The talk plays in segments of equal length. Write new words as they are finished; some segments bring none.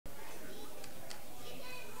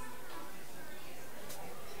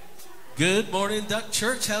Good morning, Duck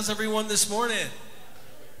Church. How's everyone this morning?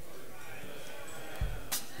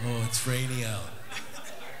 Oh, it's rainy out.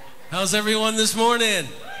 How's everyone this morning?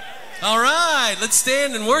 All right, let's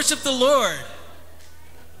stand and worship the Lord.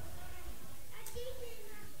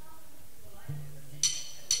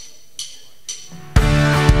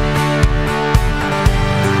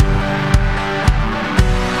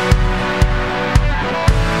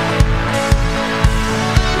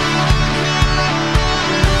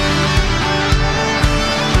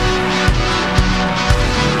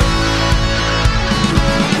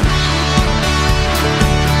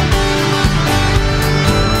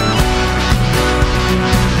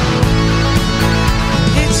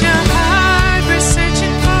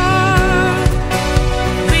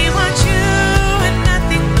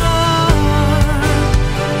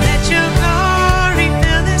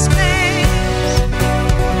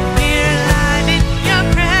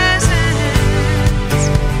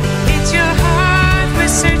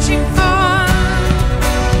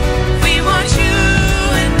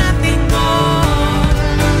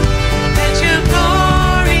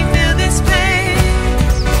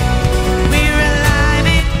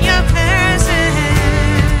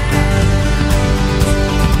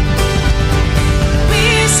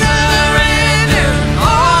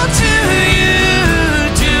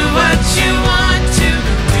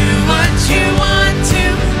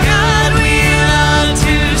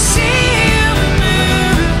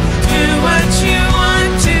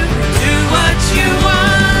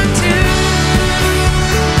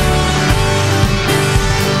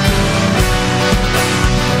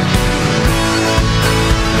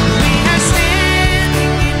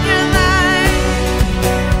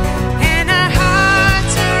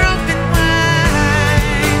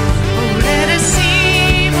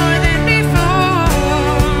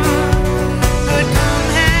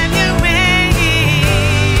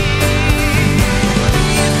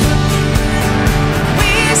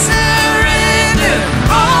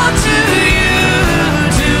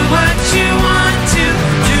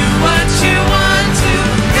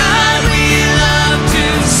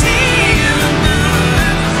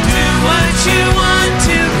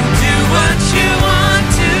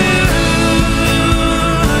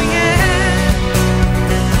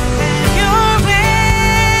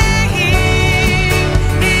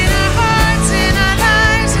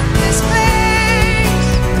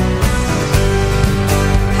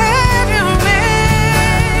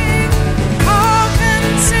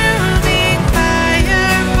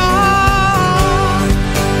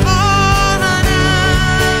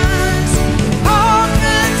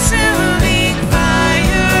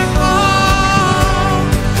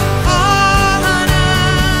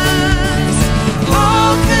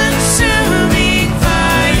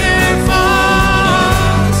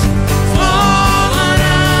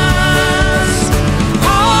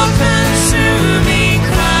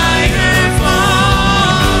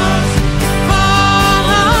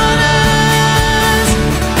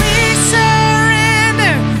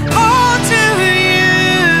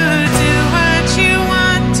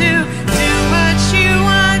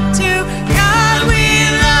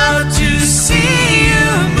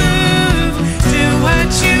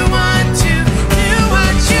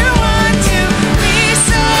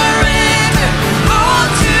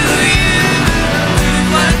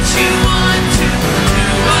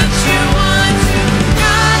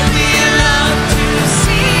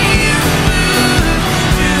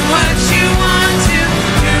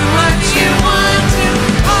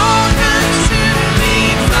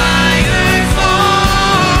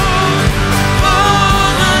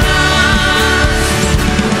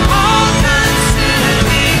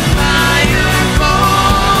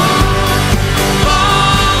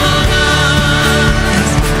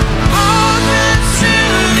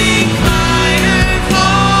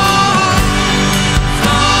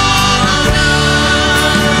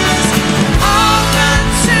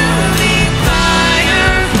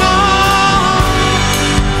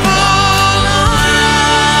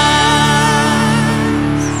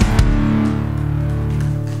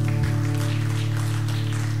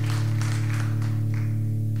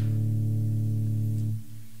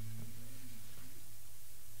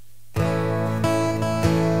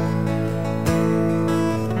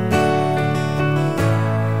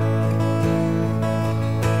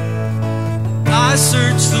 I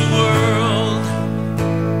searched the world,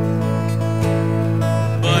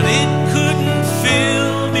 but it couldn't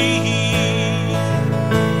fill me.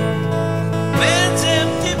 Man's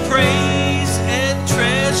empty praise and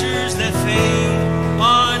treasures that fade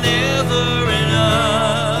are never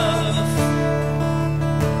enough.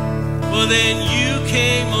 Well, then you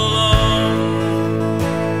came along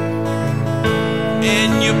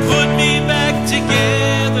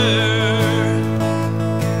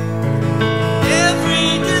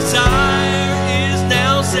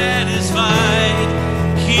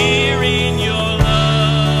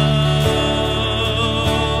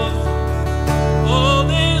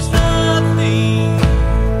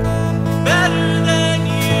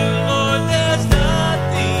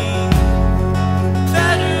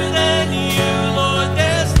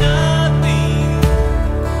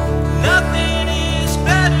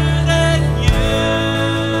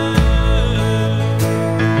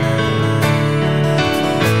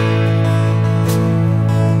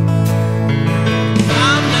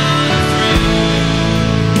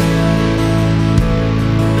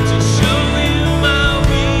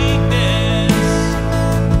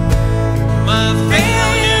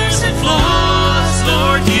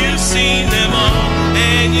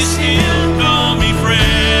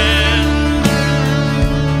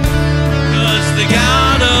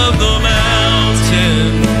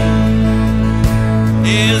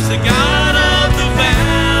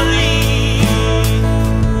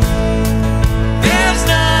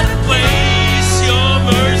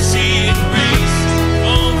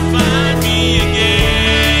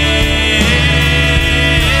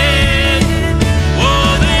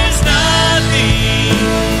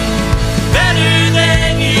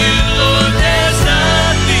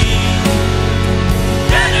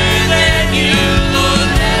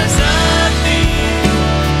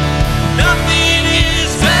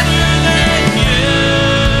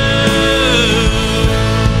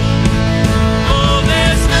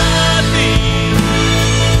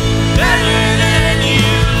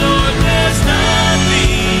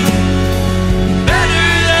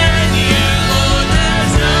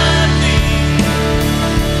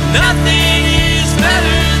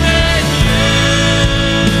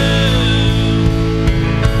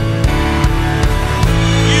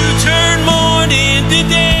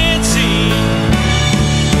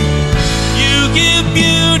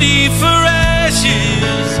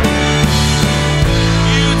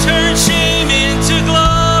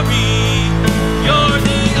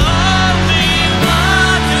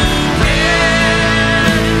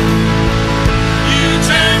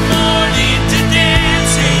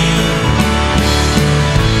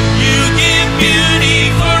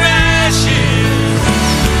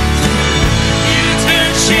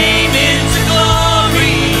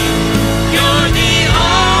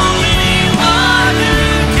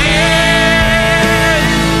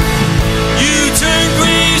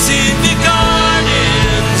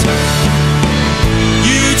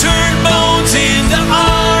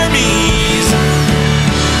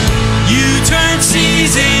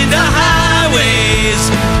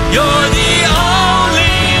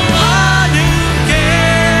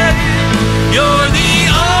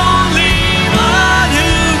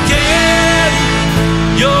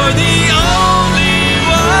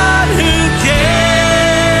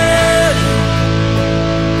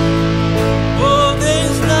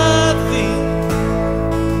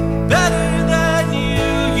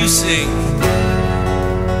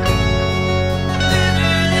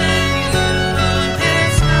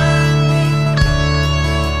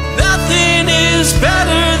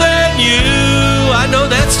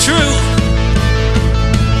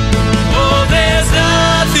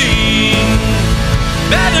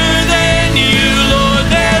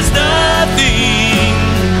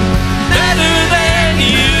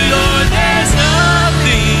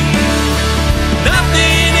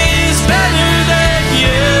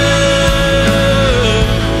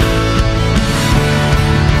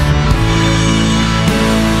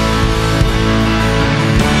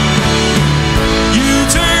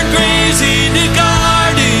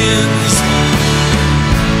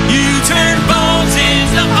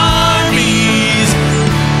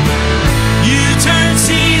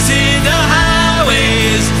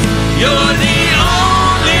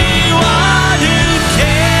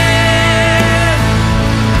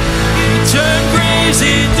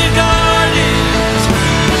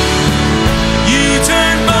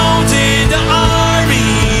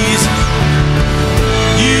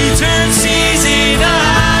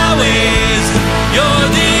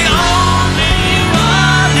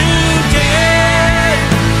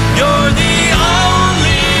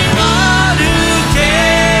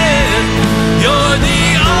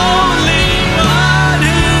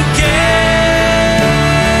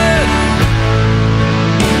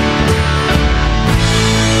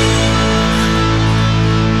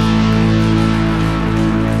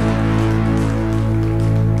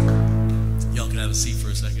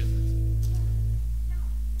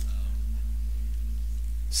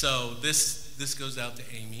So this goes out to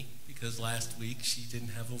Amy, because last week she didn't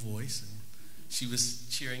have a voice, and she was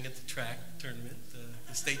cheering at the track tournament,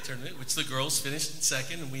 the state tournament, which the girls finished in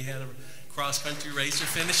second, and we had a cross-country racer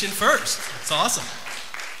finish in first. It's awesome.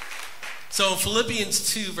 So in Philippians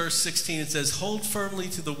 2, verse 16, it says, "Hold firmly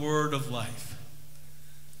to the word of life.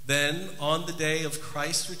 Then, on the day of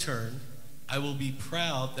Christ's return, I will be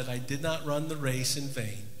proud that I did not run the race in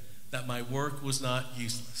vain, that my work was not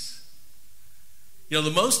useless." You know,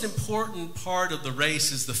 the most important part of the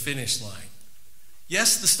race is the finish line.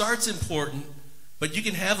 Yes, the start's important, but you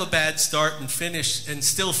can have a bad start and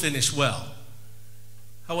still finish well.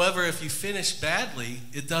 However, if you finish badly,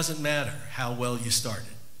 it doesn't matter how well you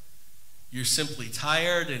started. You're simply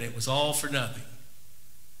tired and it was all for nothing.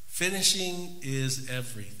 Finishing is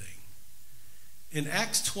everything. In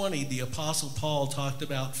Acts 20, the Apostle Paul talked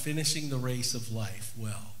about finishing the race of life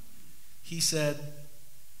well. He said,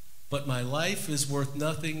 "But my life is worth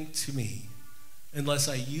nothing to me unless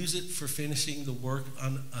I use it for finishing the work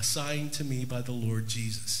assigned to me by the Lord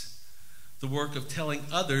Jesus, the work of telling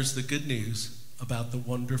others the good news about the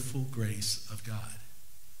wonderful grace of God."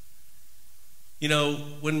 You know,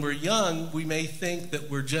 when we're young, we may think that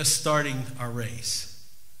we're just starting our race,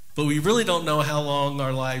 but we really don't know how long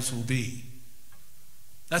our lives will be.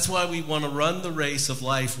 That's why we want to run the race of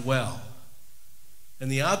life well. And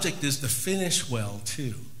the object is to finish well,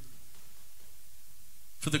 too.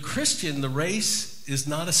 For the Christian, the race is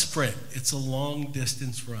not a sprint, it's a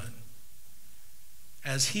long-distance run.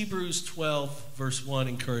 As Hebrews 12, verse 1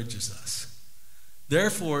 encourages us,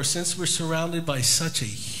 "Therefore, since we're surrounded by such a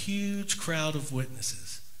huge crowd of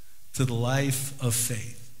witnesses to the life of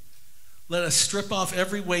faith, let us strip off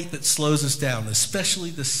every weight that slows us down,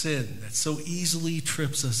 especially the sin that so easily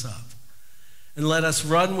trips us up. And let us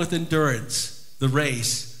run with endurance the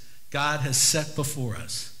race God has set before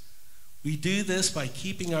us. We do this by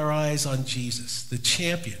keeping our eyes on Jesus, the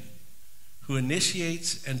champion who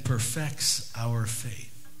initiates and perfects our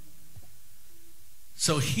faith."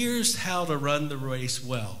 So here's how to run the race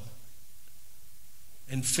well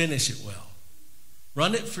and finish it well.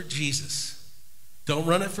 Run it for Jesus. Don't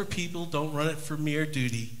run it for people. Don't run it for mere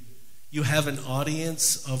duty. You have an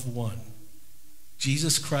audience of one.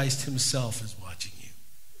 Jesus Christ himself is watching you.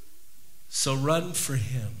 So run for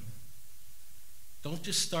him. Don't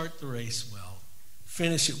just start the race well.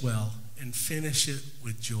 Finish it well, and finish it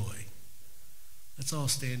with joy. Let's all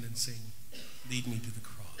stand and sing, "Lead Me to the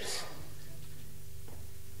Cross."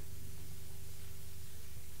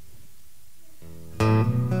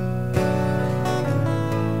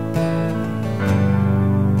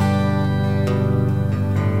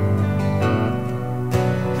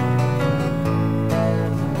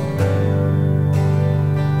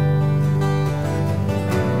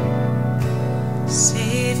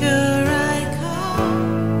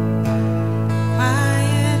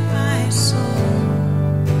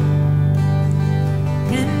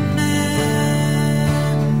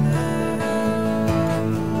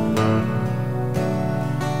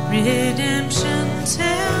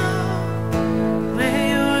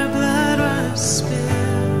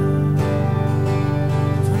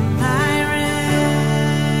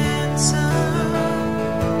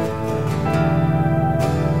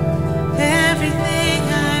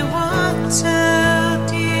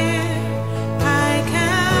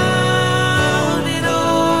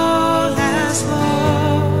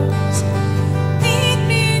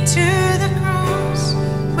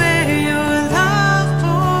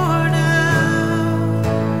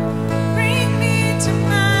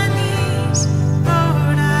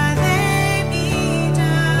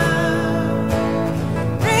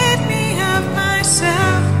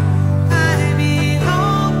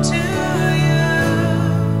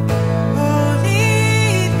 Holy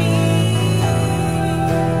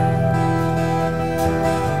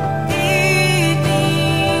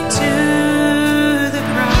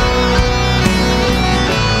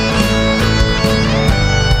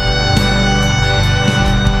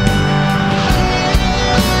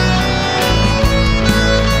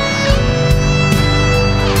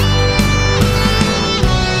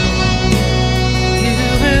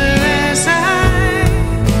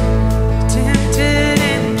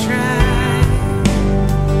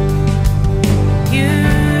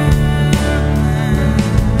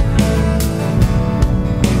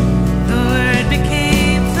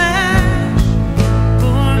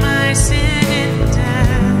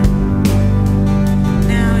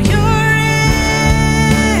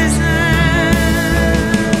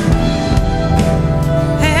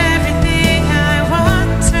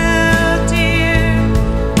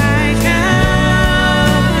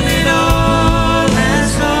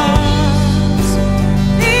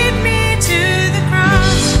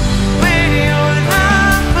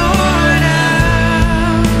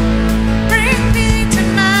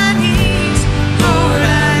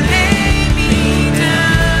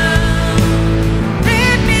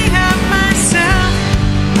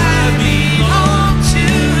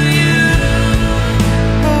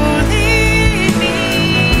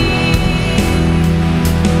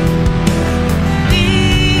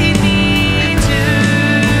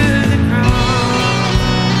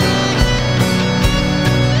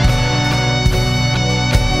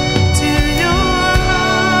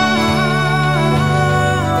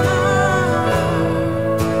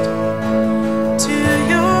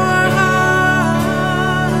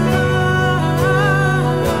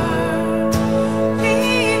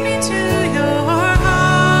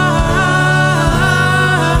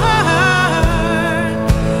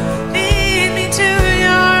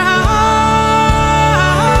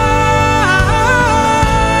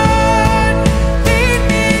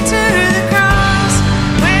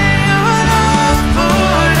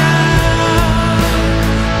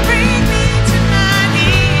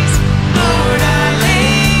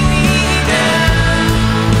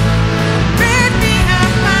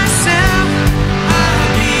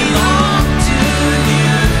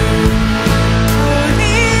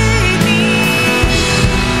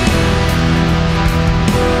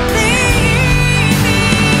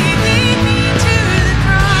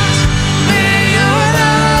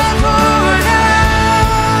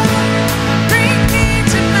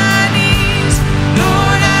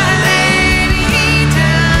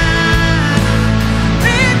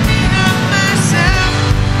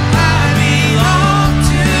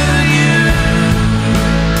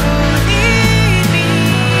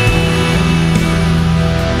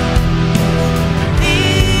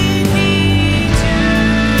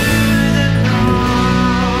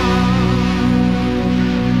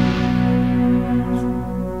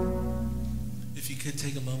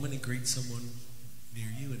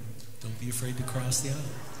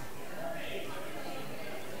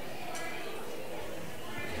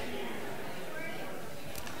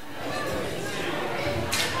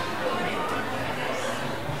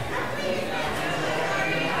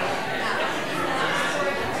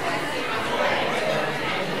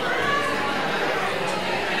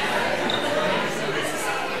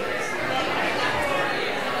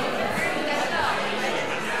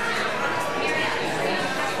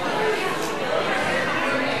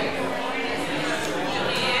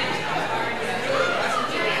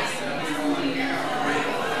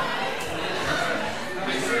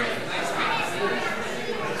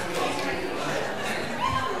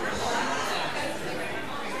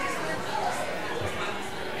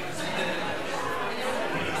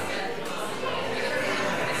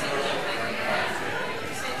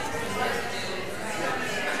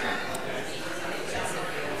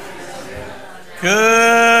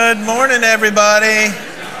Good morning, everybody.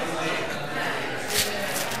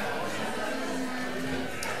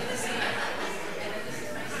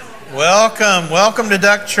 Welcome to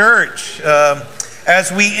Duck Church.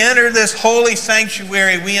 As we enter this holy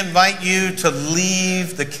sanctuary, we invite you to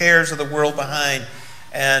leave the cares of the world behind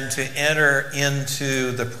and to enter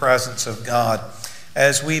into the presence of God.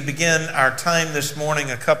 As we begin our time this morning,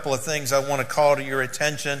 a couple of things I want to call to your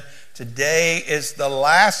attention. Today is the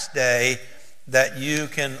last day that you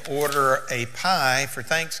can order a pie for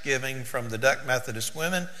Thanksgiving from the Duck Methodist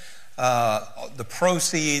Women. The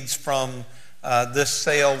proceeds from this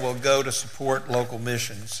sale will go to support local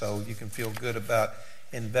missions, so you can feel good about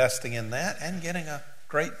investing in that and getting a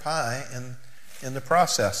great pie in the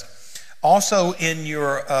process. Also in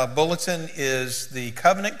your bulletin is the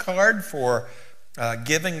covenant card for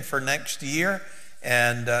giving for next year.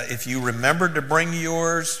 And if you remembered to bring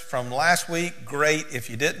yours from last week, great.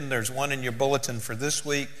 If you didn't, there's one in your bulletin for this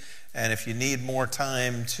week. And if you need more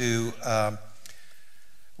time to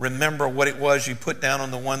remember what it was you put down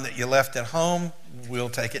on the one that you left at home,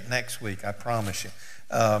 we'll take it next week, I promise you.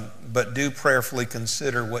 But do prayerfully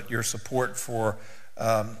consider what your support for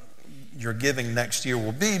your giving next year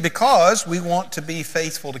will be, because we want to be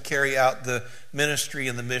faithful to carry out the ministry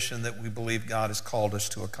and the mission that we believe God has called us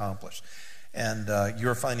to accomplish. And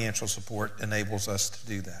your financial support enables us to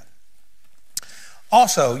do that.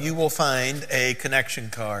 Also, you will find a connection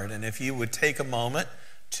card. And if you would take a moment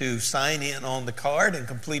to sign in on the card and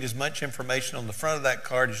complete as much information on the front of that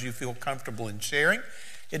card as you feel comfortable in sharing,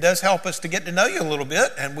 it does help us to get to know you a little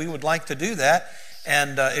bit, and we would like to do that.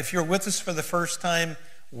 And if you're with us for the first time,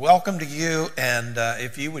 welcome to you. And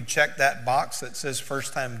if you would check that box that says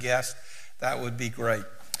first-time guest, that would be great.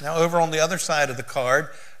 Now, over on the other side of the card,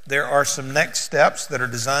 there are some next steps that are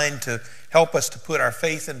designed to help us to put our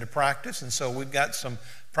faith into practice. And so we've got some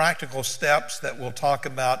practical steps that we'll talk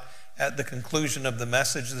about at the conclusion of the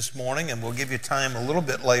message this morning. And we'll give you time a little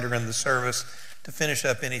bit later in the service to finish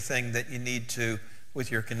up anything that you need to with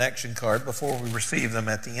your connection card before we receive them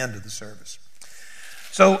at the end of the service.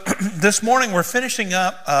 So this morning we're finishing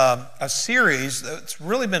up a series that's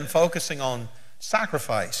really been focusing on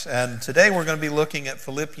sacrifice. And today we're going to be looking at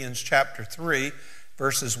Philippians chapter 3,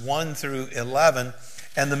 verses 1 through 11,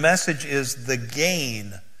 and the message is the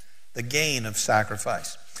gain of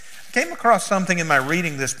sacrifice. I came across something in my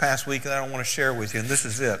reading this past week that I want to share with you, and this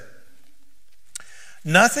is it.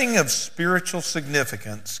 Nothing of spiritual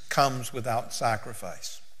significance comes without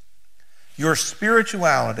sacrifice. Your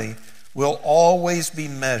spirituality will always be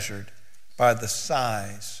measured by the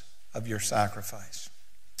size of your sacrifice.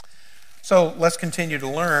 So let's continue to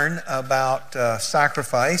learn about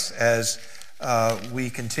sacrifice as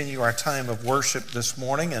we continue our time of worship this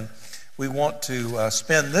morning, and we want to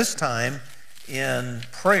spend this time in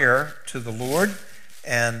prayer to the Lord.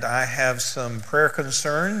 And I have some prayer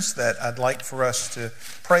concerns that I'd like for us to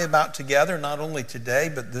pray about together, not only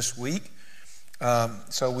today, but this week.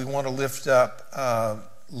 So we want to lift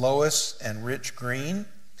up Lois and Rich Green,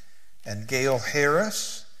 and Gail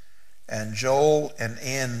Harris, and Joel and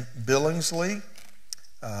Ann Billingsley,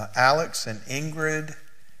 Alex and Ingrid,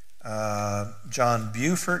 John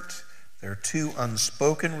Buford. There are 2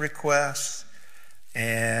 unspoken requests.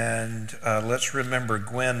 And let's remember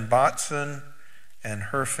Gwen Botson and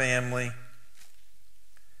her family.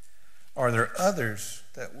 Are there others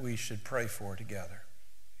that we should pray for together?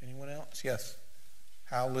 Anyone else? Yes.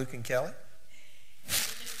 Hal, Luke, and Kelly?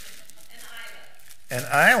 And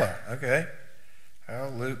Isla. Okay.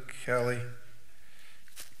 Hal, Luke, Kelly,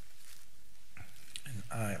 and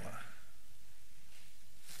Isla.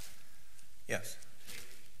 Yes.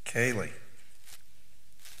 Kaylee.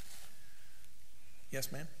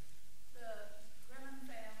 Yes, ma'am? The Grennan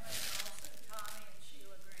family, and also Tommy and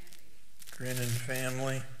Sheila Grandy. Grennan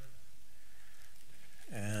family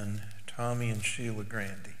and Tommy and Sheila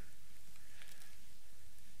Grandy.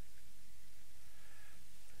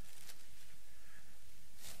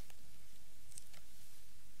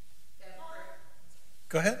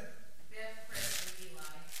 Go ahead. Bev, Chris, and Eli.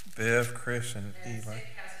 Bev, Chris, and Eli. Safe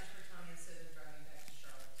passage for Tony and Susan driving back to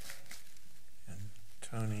Charlotte. And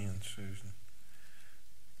Tony and Susan.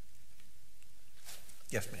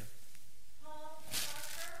 Yes, ma'am. Paul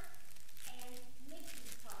Parker and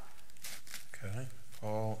Mickey Parker. Okay.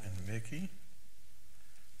 Paul and Mickey.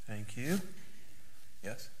 Thank you.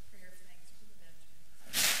 Yes?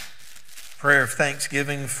 Prayer of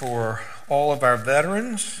thanksgiving for all of our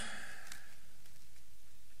veterans.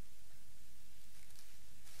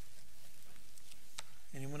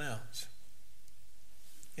 Anyone else?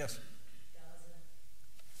 Yes?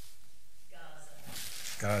 Gaza.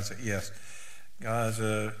 Gaza, yes.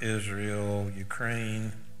 Gaza, Israel,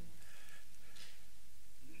 Ukraine.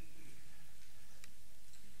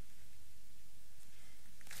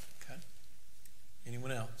 Okay.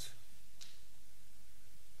 Anyone else?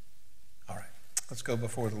 All right. Let's go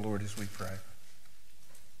before the Lord as we pray.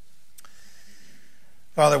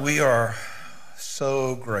 Father, we are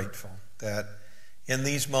so grateful that in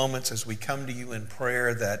these moments as we come to you in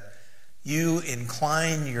prayer, that you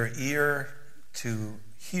incline your ear to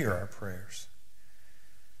hear our prayers.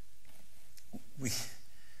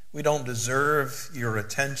 We don't deserve your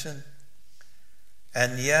attention,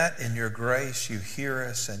 and yet in your grace you hear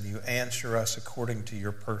us and you answer us according to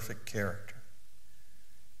your perfect character.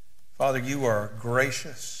 Father, you are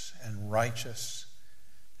gracious and righteous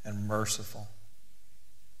and merciful.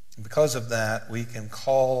 And because of that, we can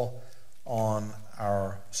call on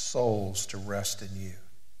our souls to rest in you.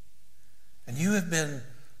 And you have been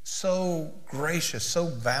so gracious, so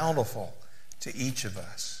bountiful to each of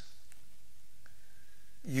us.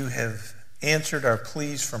 You have answered our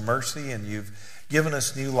pleas for mercy, and you've given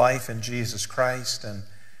us new life in Jesus Christ. And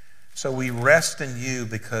so we rest in you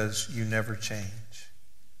because you never change.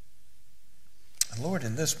 And Lord,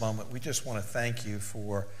 in this moment, we just want to thank you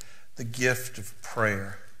for the gift of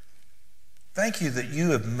prayer. Thank you that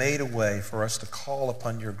you have made a way for us to call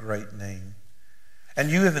upon your great name.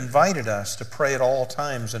 And you have invited us to pray at all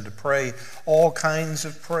times and to pray all kinds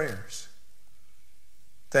of prayers.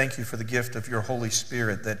 Thank you for the gift of your Holy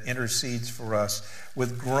Spirit that intercedes for us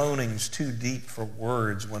with groanings too deep for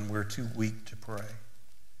words when we're too weak to pray.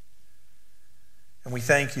 And we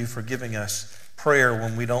thank you for giving us prayer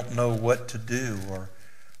when we don't know what to do or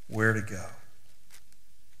where to go.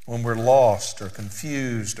 When we're lost or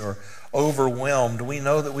confused or overwhelmed, we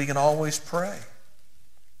know that we can always pray.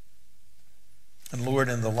 And Lord,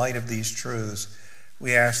 in the light of these truths,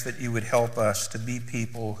 we ask that you would help us to be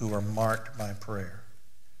people who are marked by prayer.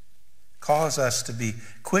 Cause us to be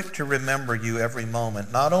quick to remember you every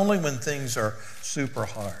moment, not only when things are super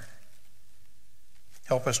hard.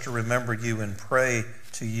 Help us to remember you and pray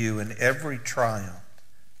to you in every triumph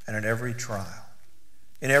and in every trial,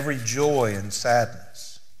 in every joy and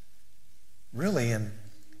sadness, really in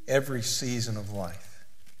every season of life.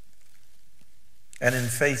 And in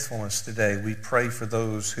faithfulness today, we pray for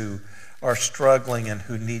those who are struggling and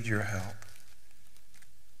who need your help.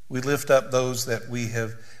 We lift up those that we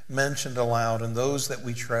have mentioned aloud and those that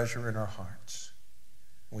we treasure in our hearts.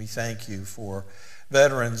 We thank you for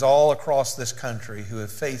veterans all across this country who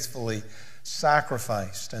have faithfully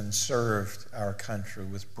sacrificed and served our country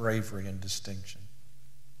with bravery and distinction.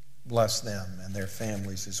 Bless them and their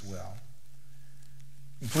families as well.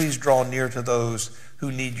 And please draw near to those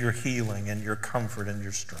who need your healing and your comfort and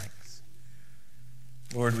your strength.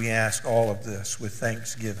 Lord, we ask all of this with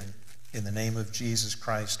thanksgiving in the name of Jesus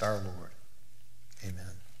Christ our Lord. Amen.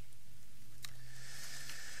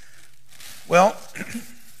 Well,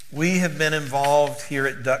 we have been involved here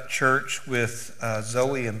at Duck Church with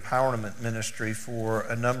Zoe Empowerment Ministry for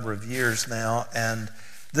a number of years now, and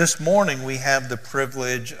this morning we have the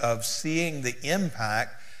privilege of seeing the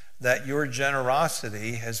impact that your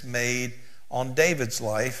generosity has made on David's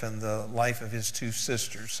life and the life of his two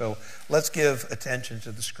sisters. So let's give attention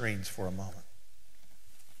to the screens for a moment.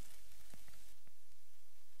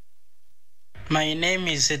 My name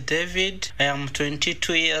is David. I am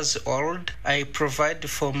 22 years old. I provide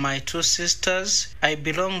for my two sisters. I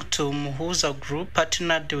belong to Muhuza Group,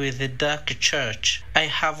 partnered with the Duck Church. I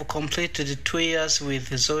have completed 2 years with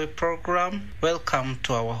the Zoe program. Welcome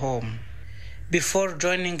to our home. Before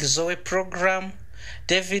joining the Zoe program,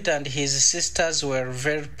 David and his sisters were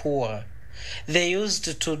very poor. They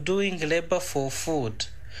used to doing labor for food.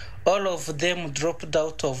 All of them dropped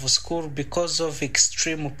out of school because of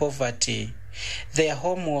extreme poverty. Their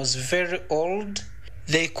home was very old.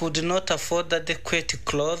 They could not afford adequate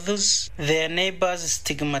clothes. Their neighbors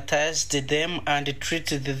stigmatized them and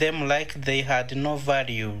treated them like they had no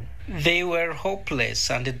value. They were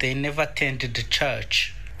hopeless and they never attended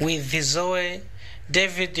church. With Zoe,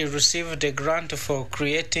 David received a grant for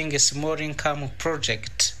creating a small income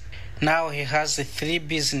project. Now he has 3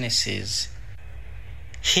 businesses.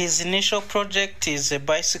 His initial project is a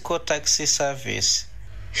bicycle taxi service.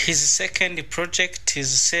 His second project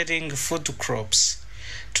is selling food crops.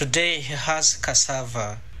 Today he has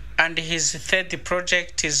cassava. And his third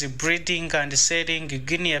project is breeding and selling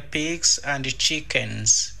guinea pigs and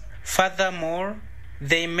chickens. Furthermore,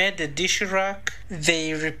 they made a dish rack.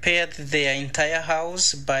 They repaired their entire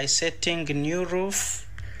house by setting new roof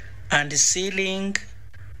and ceiling,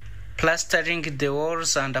 plastering the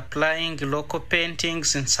walls and applying local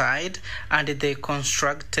paintings inside, and they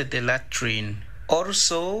constructed the latrine.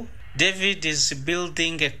 Also, David is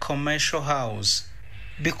building a commercial house.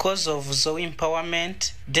 Because of Zoe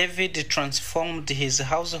empowerment, David transformed his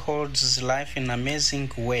household's life in an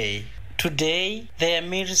amazing way. Today, their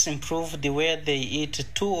meals improved where they eat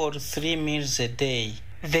 2 or 3 meals a day.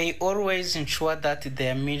 They always ensure that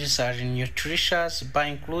their meals are nutritious by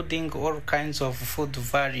including all kinds of food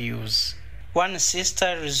values. One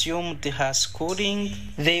sister resumed her schooling.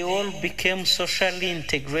 They all became socially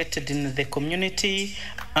integrated in the community,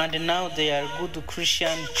 and now they are good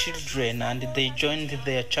Christian children, and they joined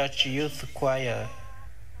their church youth choir.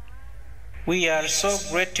 We are so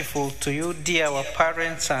grateful to you, dear our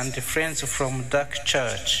parents and friends from Dark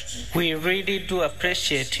Church. We really do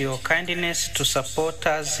appreciate your kindness to support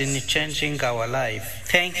us in changing our life.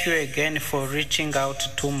 Thank you again for reaching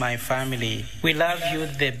out to my family. We love you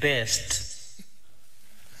the best.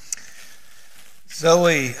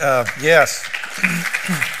 Zoe, yes.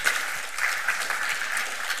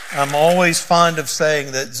 I'm always fond of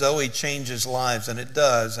saying that Zoe changes lives, and it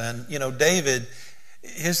does. And, David,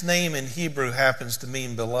 his name in Hebrew happens to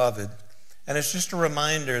mean beloved. And it's just a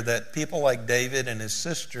reminder that people like David and his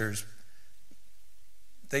sisters,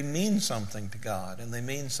 they mean something to God, and they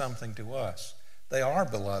mean something to us. They are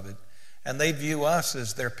beloved, and they view us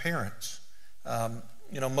as their parents.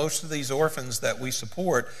 Most of these orphans that we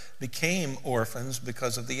support became orphans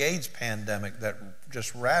because of the AIDS pandemic that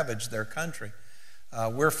just ravaged their country.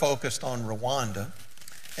 We're focused on Rwanda,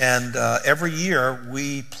 and every year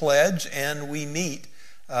we pledge and we meet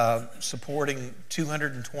supporting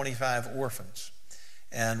 225 orphans.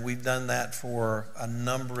 And we've done that for a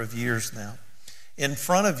number of years now. In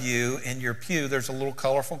front of you in your pew, there's a little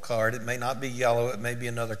colorful card. It may not be yellow, it may be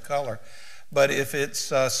another color. But if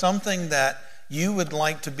it's something that you would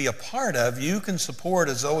like to be a part of, you can support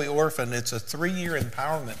a Zoe Orphan. It's a 3-year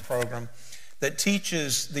empowerment program that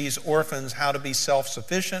teaches these orphans how to be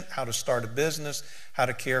self-sufficient, how to start a business, how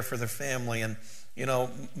to care for their family. And,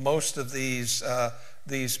 most of these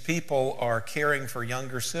people are caring for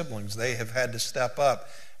younger siblings. They have had to step up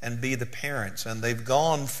and be the parents. And they've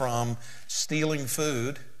gone from stealing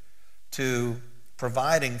food to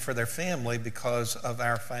providing for their family because of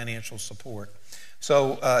our financial support.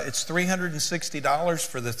 So it's $360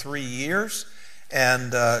 for the 3 years,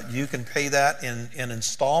 and you can pay that in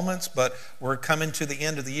installments, but we're coming to the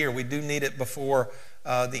end of the year. We do need it before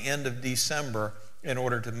the end of December in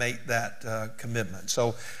order to make that commitment.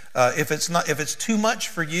 So if it's too much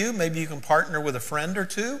for you, maybe you can partner with a friend or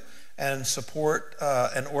two and support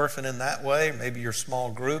an orphan in that way. Maybe your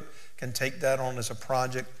small group can take that on as a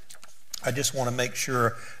project. I just want to make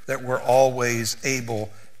sure that we're always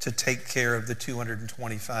able to take care of the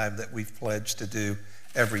 225 that we've pledged to do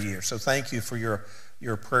every year. So thank you for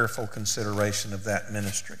your prayerful consideration of that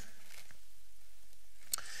ministry.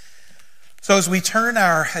 So as we turn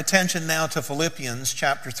our attention now to Philippians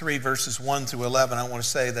chapter 3, verses 1 through 11, I want to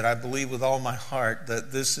say that I believe with all my heart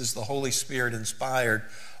that this is the Holy Spirit inspired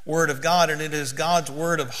Word of God, and it is God's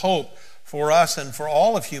word of hope for us and for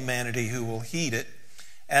all of humanity who will heed it.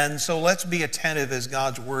 And so let's be attentive as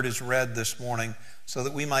God's word is read this morning, so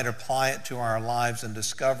that we might apply it to our lives and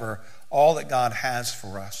discover all that God has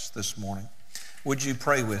for us this morning. Would you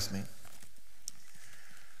pray with me?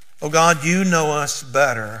 Oh God, you know us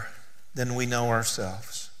better than we know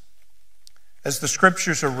ourselves. As the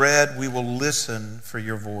scriptures are read, we will listen for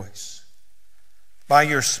your voice. By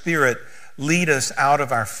your Spirit, lead us out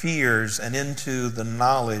of our fears and into the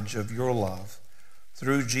knowledge of your love,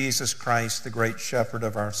 through Jesus Christ, the great shepherd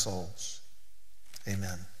of our souls.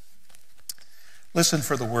 Amen. Listen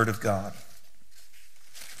for the word of God.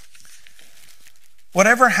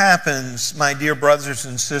 Whatever happens, my dear brothers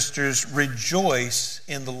and sisters, rejoice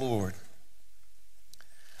in the Lord.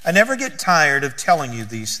 I never get tired of telling you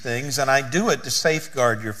these things, and I do it to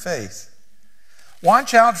safeguard your faith.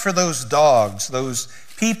 Watch out for those dogs, those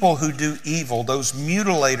people who do evil, those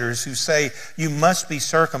mutilators who say you must be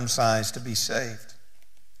circumcised to be saved.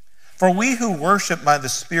 For we who worship by the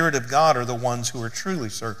Spirit of God are the ones who are truly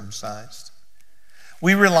circumcised.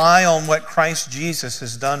 We rely on what Christ Jesus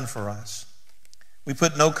has done for us. We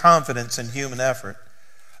put no confidence in human effort,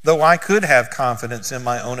 though I could have confidence in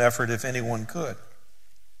my own effort if anyone could.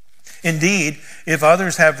 Indeed, if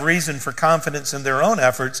others have reason for confidence in their own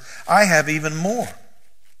efforts, I have even more.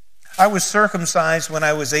 I was circumcised when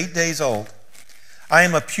I was 8 days old. I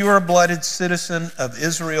am a pure-blooded citizen of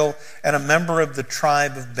Israel and a member of the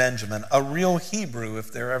tribe of Benjamin, a real Hebrew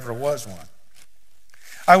if there ever was one.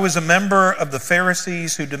 I was a member of the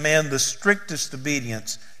Pharisees who demand the strictest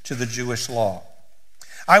obedience to the Jewish law.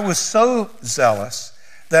 I was so zealous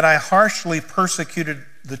that I harshly persecuted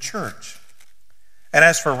the church. And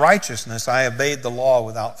as for righteousness, I obeyed the law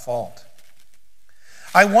without fault.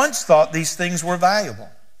 I once thought these things were valuable,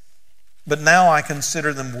 but now I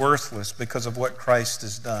consider them worthless because of what Christ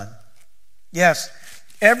has done. Yes,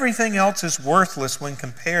 everything else is worthless when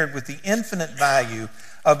compared with the infinite value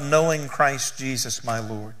of knowing Christ Jesus my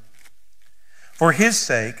Lord. For his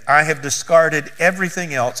sake, I have discarded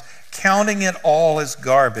everything else, counting it all as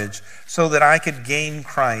garbage, so that I could gain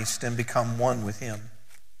Christ and become one with him.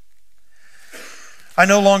 I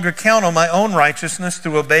no longer count on my own righteousness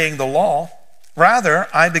through obeying the law. Rather,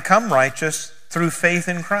 I become righteous through faith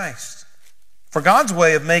in Christ. For God's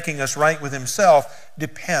way of making us right with himself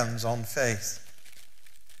depends on faith.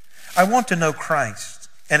 I want to know Christ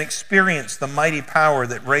and experience the mighty power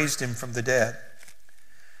that raised him from the dead.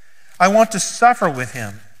 I want to suffer with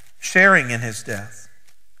him, sharing in his death,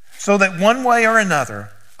 so that one way or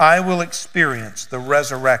another I will experience the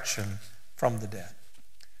resurrection from the dead.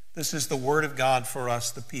 This is the word of God for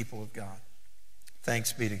us, the people of God.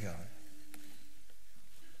 Thanks be to God.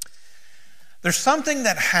 There's something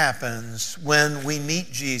that happens when we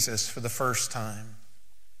meet Jesus for the first time.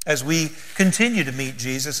 As we continue to meet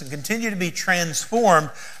Jesus and continue to be transformed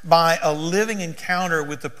by a living encounter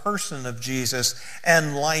with the person of Jesus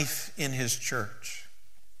and life in his church.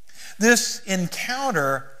 This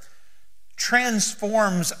encounter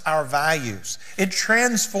transforms our values. It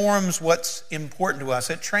transforms what's important to us.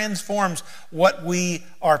 It transforms what we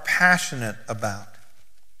are passionate about.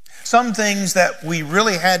 Some things that we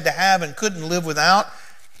really had to have and couldn't live without,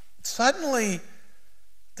 suddenly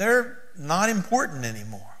they're not important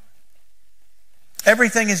anymore.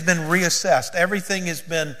 Everything has been reassessed. Everything has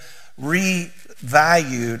been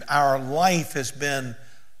revalued. Our life has been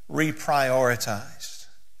reprioritized.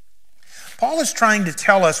 Paul is trying to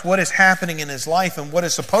tell us what is happening in his life and what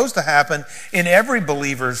is supposed to happen in every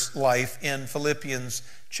believer's life in Philippians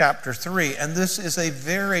chapter 3. And this is a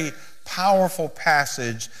very powerful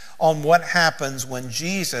passage on what happens when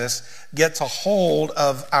Jesus gets a hold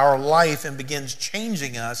of our life and begins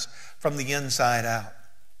changing us from the inside out.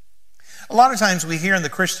 A lot of times we hear in the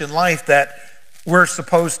Christian life that we're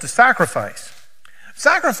supposed to sacrifice.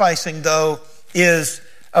 Sacrificing, though, is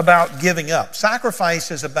about giving up. Sacrifice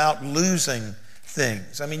is about losing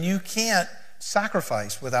things. I mean, you can't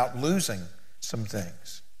sacrifice without losing some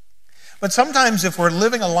things. But sometimes if we're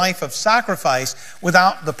living a life of sacrifice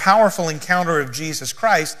without the powerful encounter of Jesus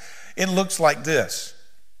Christ, it looks like this.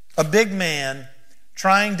 A big man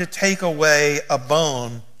trying to take away a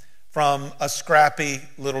bone from a scrappy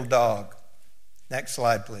little dog. Next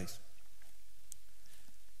slide, please.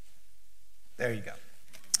 There you go.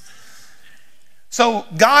 So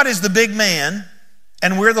God is the big man,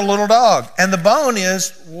 and we're the little dog. And the bone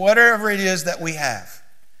is whatever it is that we have.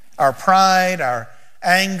 Our pride, our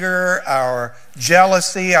anger, our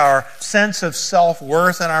jealousy, our sense of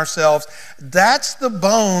self-worth in ourselves. That's the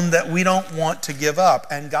bone that we don't want to give up.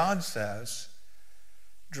 And God says,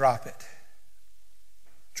 drop it.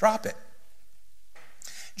 Drop it.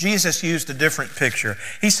 Jesus used a different picture.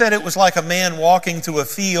 He said it was like a man walking through a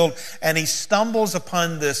field and he stumbles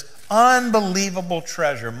upon this unbelievable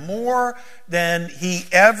treasure, more than he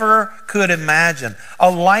ever could imagine, a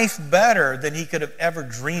life better than he could have ever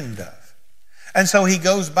dreamed of. And so he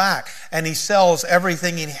goes back and he sells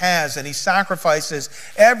everything he has and he sacrifices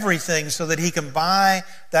everything so that he can buy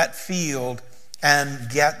that field and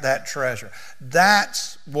get that treasure.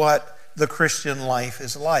 That's what the Christian life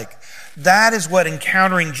is like. That is what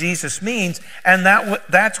encountering Jesus means, and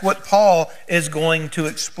that's what Paul is going to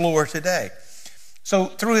explore today. So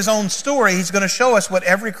through his own story, he's going to show us what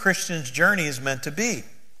every Christian's journey is meant to be.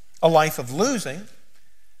 A life of losing,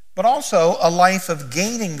 but also a life of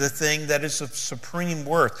gaining the thing that is of supreme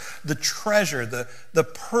worth, the treasure, the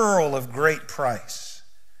pearl of great price.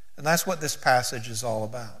 And that's what this passage is all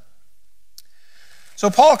about. So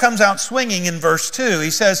Paul comes out swinging in verse 2. He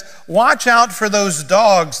says, watch out for those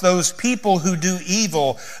dogs, those people who do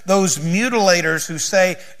evil, those mutilators who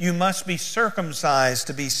say you must be circumcised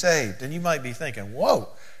to be saved. And you might be thinking, whoa,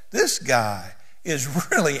 this guy is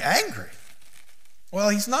really angry. Well,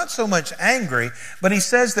 he's not so much angry, but he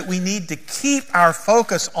says that we need to keep our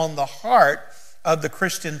focus on the heart of the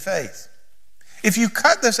Christian faith. If you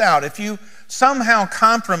cut this out, if you somehow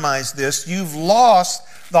compromise this, you've lost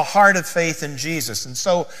the heart of faith in Jesus. And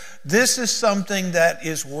so this is something that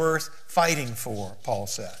is worth fighting for, Paul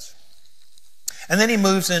says. And then he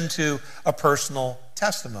moves into a personal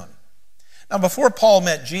testimony. Now, before Paul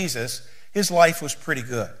met Jesus, his life was pretty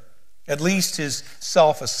good, at least his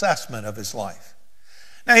self-assessment of his life.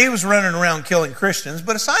 Now, he was running around killing Christians,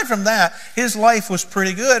 but aside from that, his life was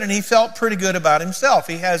pretty good, and he felt pretty good about himself.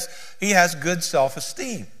 He has good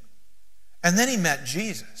self-esteem. And then he met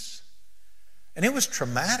Jesus. And it was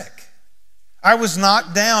traumatic. I was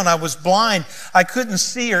knocked down. I was blind. I couldn't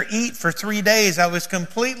see or eat for 3 days. I was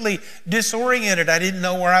completely disoriented. I didn't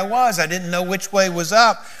know where I was. I didn't know which way was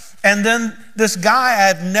up. And then this guy I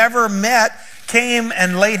had never met came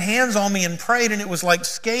and laid hands on me and prayed, and it was like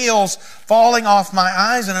scales falling off my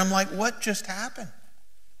eyes. And I'm like, what just happened?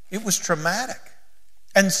 It was traumatic.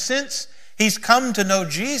 And since he's come to know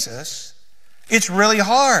Jesus, it's really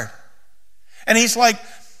hard. And he's like,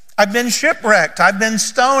 I've been shipwrecked, I've been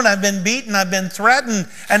stoned, I've been beaten, I've been threatened,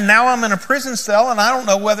 and now I'm in a prison cell and I don't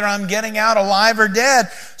know whether I'm getting out alive or dead.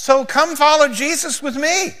 So come follow Jesus with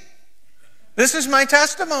me. This is my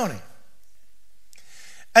testimony.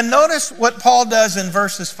 And notice what Paul does in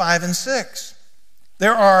verses 5 and 6.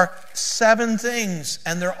 There are 7 things,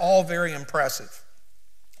 and they're all very impressive.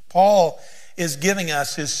 Paul is giving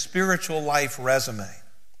us his spiritual life resume.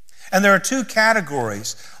 And there are 2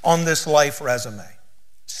 categories on this life resume: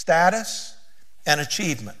 status and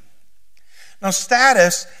achievement. Now,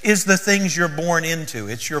 status is the things you're born into.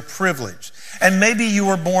 It's your privilege. And maybe you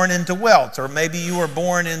were born into wealth, or maybe you were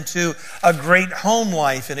born into a great home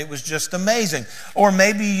life and it was just amazing. Or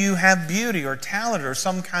maybe you have beauty or talent or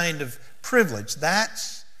some kind of privilege.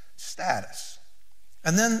 That's status.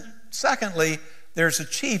 And then, secondly, there's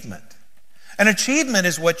achievement. And achievement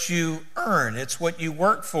is what you earn. It's what you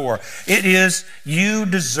work for. It is you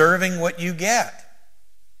deserving what you get.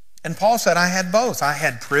 And Paul said, I had both. I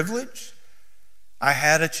had privilege. I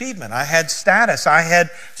had achievement. I had status. I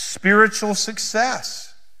had spiritual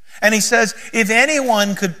success. And he says, if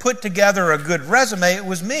anyone could put together a good resume, it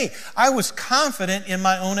was me. I was confident in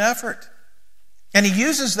my own effort. And he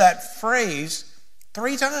uses that phrase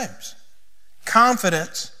 3 times.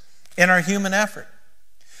 Confidence in our human effort.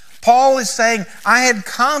 Paul is saying, I had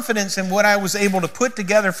confidence in what I was able to put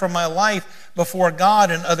together for my life before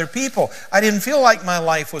God and other people. I didn't feel like my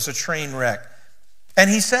life was a train wreck. And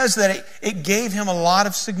he says that it gave him a lot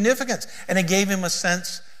of significance, and it gave him a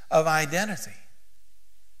sense of identity.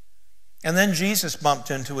 And then Jesus bumped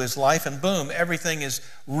into his life, and boom, everything is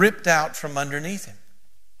ripped out from underneath him.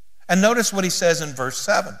 And notice what he says in verse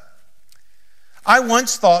 7. I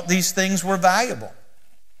once thought these things were valuable,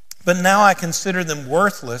 but now I consider them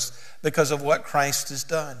worthless because of what Christ has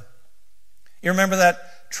done. You remember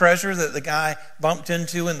that treasure that the guy bumped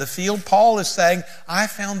into in the field? Paul is saying, I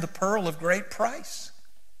found the pearl of great price.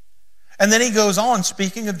 And then he goes on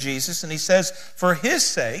speaking of Jesus, and he says, for his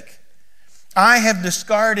sake, I have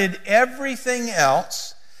discarded everything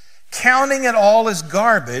else, counting it all as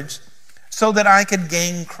garbage, so that I could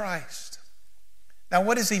gain Christ. Now,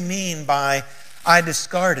 what does he mean by I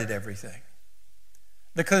discarded everything?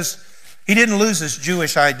 Because he didn't lose his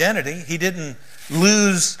Jewish identity. He didn't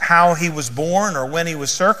lose how he was born or when he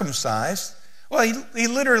was circumcised. Well, he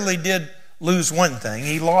literally did lose one thing.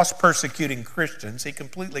 He lost persecuting Christians. He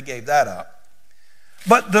completely gave that up.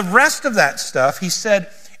 But the rest of that stuff, he said,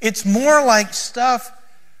 it's more like stuff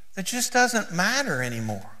that just doesn't matter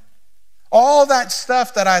anymore. All that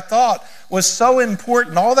stuff that I thought was so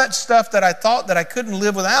important, all that stuff that I thought that I couldn't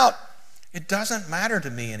live without, it doesn't matter to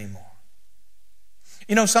me anymore.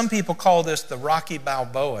 You know, some people call this the Rocky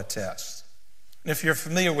Balboa test. And if you're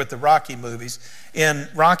familiar with the Rocky movies, in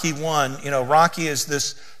Rocky 1, you know, Rocky is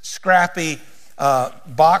this scrappy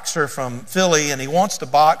boxer from Philly, and he wants to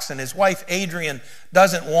box, and his wife Adrian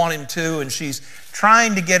doesn't want him to, and she's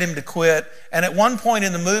trying to get him to quit. And at one point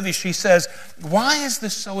in the movie, she says, why is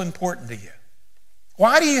this so important to you?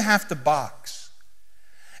 Why do you have to box?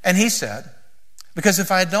 And he said, because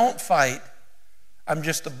if I don't fight, I'm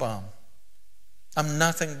just a bum. I'm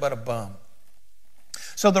nothing but a bum.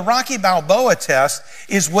 So the Rocky Balboa test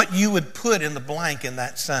is what you would put in the blank in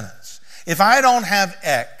that sentence. If I don't have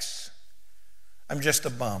X, I'm just a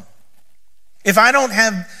bum. If I don't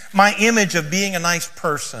have my image of being a nice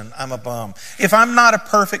person, I'm a bum. If I'm not a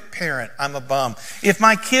perfect parent, I'm a bum. If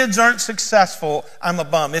my kids aren't successful, I'm a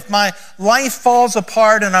bum. If my life falls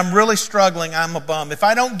apart and I'm really struggling, I'm a bum. If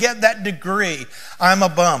I don't get that degree, I'm a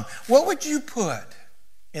bum. What would you put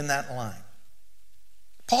in that line?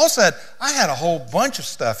 Paul said, I had a whole bunch of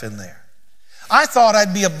stuff in there. I thought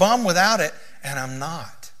I'd be a bum without it, and I'm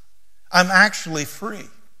not. I'm actually free.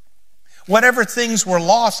 Whatever things were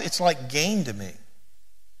lost, it's like gain to me.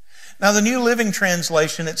 Now, the New Living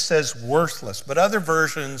Translation, it says worthless, but other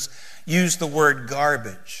versions use the word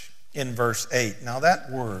garbage in verse 8. Now, that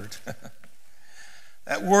word,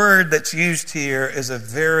 that word that's used here is a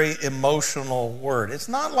very emotional word. It's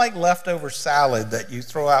not like leftover salad that you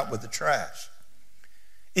throw out with the trash.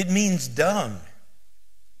 It means dung.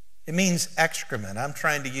 It means excrement. I'm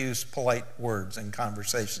trying to use polite words in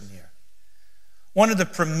conversation here. One of the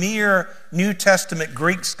premier New Testament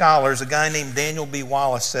Greek scholars, a guy named Daniel B.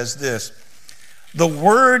 Wallace, says this: the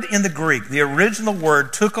word in the Greek, the original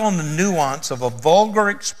word, took on the nuance of a vulgar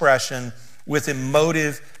expression with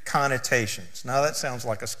emotive connotations. Now that sounds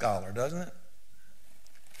like a scholar, doesn't it?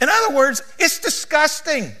 In other words, it's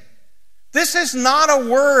disgusting. This is not a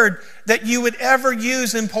word that you would ever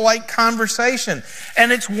use in polite conversation. And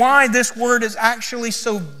it's why this word is actually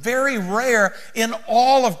so very rare in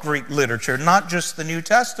all of Greek literature, not just the New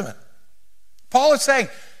Testament. Paul is saying,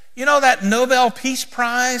 you know, that Nobel Peace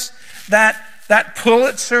Prize, that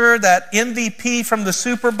Pulitzer, that MVP from the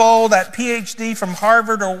Super Bowl, that PhD from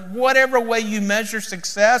Harvard, or whatever way you measure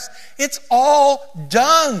success, it's all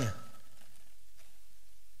dung.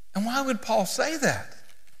 And why would Paul say that?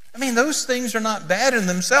 I mean, those things are not bad in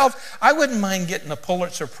themselves. I wouldn't mind getting a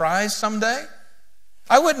Pulitzer Prize someday.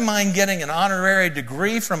 I wouldn't mind getting an honorary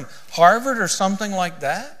degree from Harvard or something like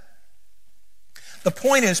that. The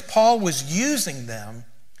point is, Paul was using them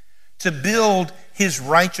to build his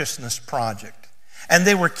righteousness project. And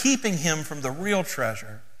they were keeping him from the real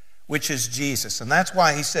treasure, which is Jesus. And that's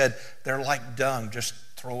why he said, they're like dung, just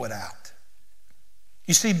throw it out.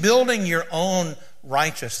 You see, building your own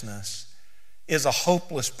righteousness is a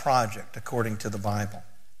hopeless project according to the Bible.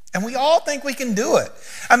 And we all think we can do it.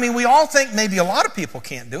 I mean, we all think maybe a lot of people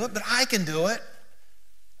can't do it, but I can do it.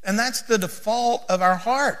 And that's the default of our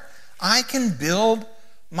heart. I can build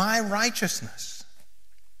my righteousness.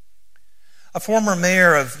 A former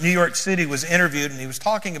mayor of New York City was interviewed, and he was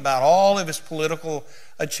talking about all of his political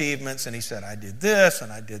achievements, and he said, I did this,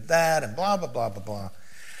 and I did that, and blah, blah, blah, blah, blah.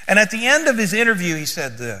 And at the end of his interview, he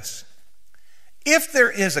said this: if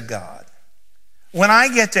there is a God, when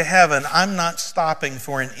I get to heaven, I'm not stopping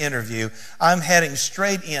for an interview. I'm heading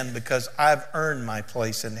straight in because I've earned my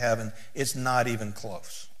place in heaven. It's not even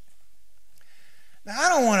close. Now, I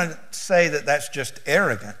don't want to say that that's just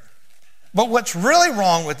arrogant, but what's really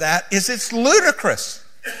wrong with that is it's ludicrous.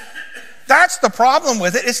 That's the problem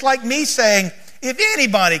with it. It's like me saying, if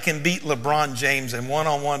anybody can beat LeBron James in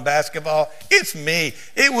one-on-one basketball, it's me.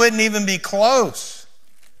 It wouldn't even be close.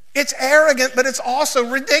 It's arrogant, but it's also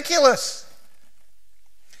ridiculous.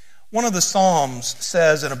 One of the Psalms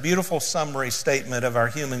says in a beautiful summary statement of our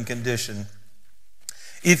human condition,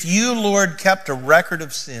 if you, Lord, kept a record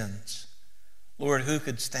of sins, Lord, who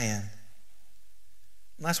could stand?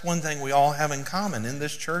 And that's one thing we all have in common in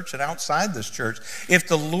this church and outside this church. If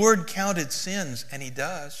the Lord counted sins, and he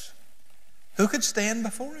does, who could stand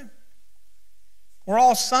before him? We're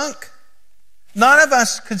all sunk. None of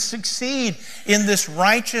us could succeed in this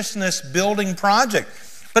righteousness building project.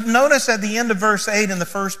 But notice at the end of verse 8 and the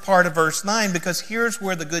first part of verse 9, because here's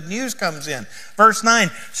where the good news comes in. Verse 9,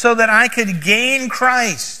 so that I could gain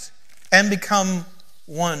Christ and become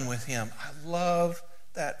one with him. I love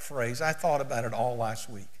that phrase. I thought about it all last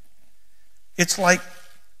week. It's like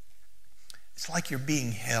you're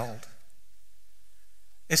being held.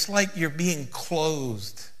 It's like you're being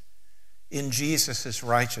clothed in Jesus'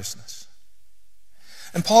 righteousness.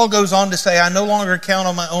 And Paul goes on to say, I no longer count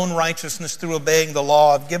on my own righteousness through obeying the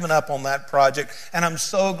law. I've given up on that project, and I'm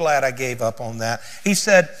so glad I gave up on that. He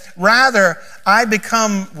said, rather, I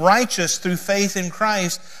become righteous through faith in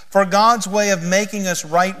Christ, for God's way of making us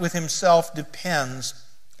right with himself depends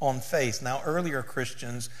on faith. Now, earlier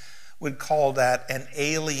Christians would call that an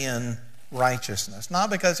alien righteousness. Not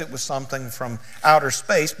because it was something from outer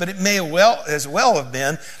space, but it may as well have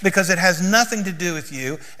been because it has nothing to do with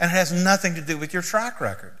you and it has nothing to do with your track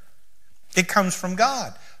record. It comes from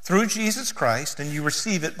God through Jesus Christ, and you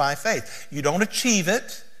receive it by faith. You don't achieve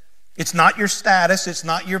it. It's not your status. It's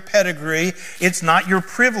not your pedigree. It's not your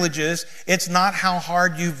privileges. It's not how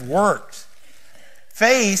hard you've worked.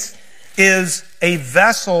 Faith is a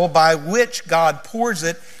vessel by which God pours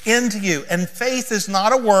it into you. And faith is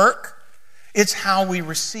not a work. It's how we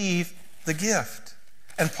receive the gift.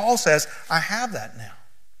 And Paul says, I have that now.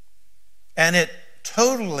 And it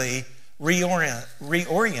totally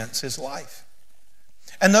reorients his life.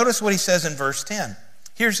 And notice what he says in verse 10.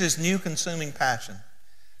 Here's his new consuming passion.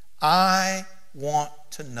 I want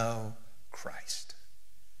to know Christ.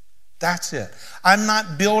 That's it. I'm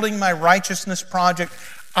not building my righteousness project.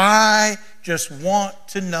 I just want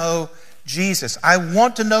to know Jesus. I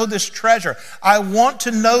want to know this treasure. I want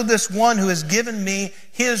to know this one who has given me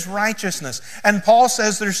his righteousness. And Paul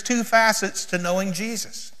says there's two facets to knowing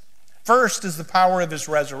Jesus. First is the power of his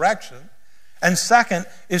resurrection, and second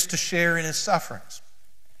is to share in his sufferings.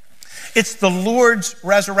 It's the Lord's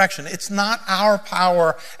resurrection. It's not our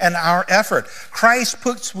power and our effort. Christ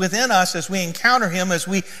puts within us, as we encounter him, as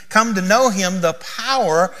we come to know him, the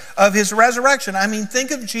power of his resurrection. I mean,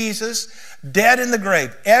 think of Jesus dead in the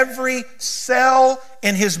grave. Every cell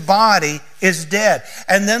in his body is dead.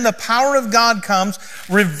 And then the power of God comes,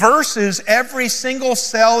 reverses every single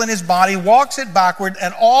cell in his body, walks it backward,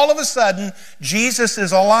 and all of a sudden, Jesus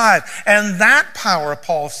is alive. And that power,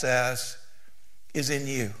 Paul says, is in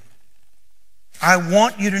you. I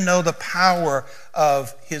want you to know the power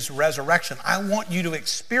of his resurrection. I want you to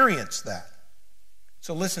experience that.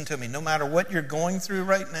 So listen to me. No matter what you're going through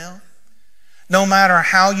right now, no matter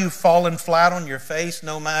how you've fallen flat on your face,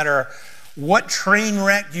 no matter what train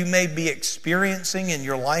wreck you may be experiencing in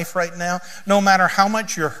your life right now, no matter how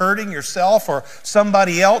much you're hurting yourself or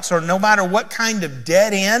somebody else, or no matter what kind of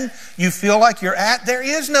dead end you feel like you're at, there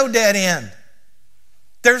is no dead end.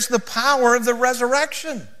 There's the power of the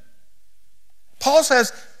resurrection. Paul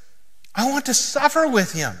says, I want to suffer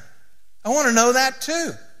with him. I want to know that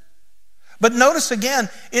too. But notice again,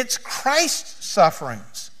 it's Christ's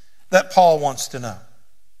sufferings that Paul wants to know.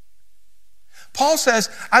 Paul says,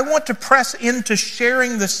 I want to press into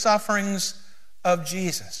sharing the sufferings of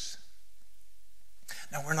Jesus.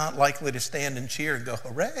 Now, we're not likely to stand and cheer and go,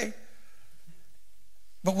 hooray.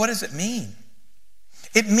 But what does it mean?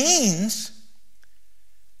 It means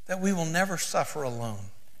that we will never suffer alone.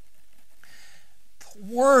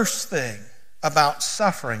 The worst thing about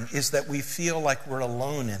suffering is that we feel like we're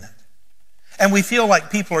alone in it. And we feel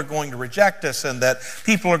like people are going to reject us and that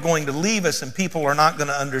people are going to leave us and people are not going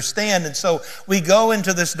to understand. And so we go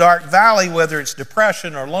into this dark valley, whether it's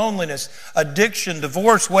depression or loneliness, addiction,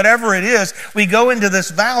 divorce, whatever it is, we go into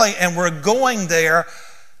this valley and we're going there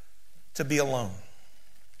to be alone.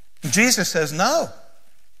 Jesus says, no,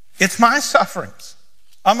 it's my sufferings.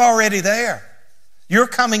 I'm already there. You're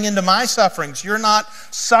coming into my sufferings. You're not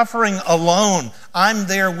suffering alone. I'm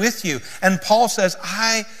there with you. And Paul says,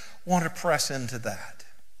 I want to press into that.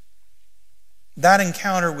 That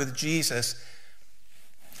encounter with Jesus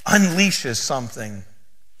unleashes something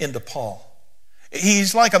into Paul.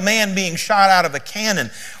 He's like a man being shot out of a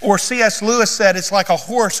cannon. Or C.S. Lewis said, it's like a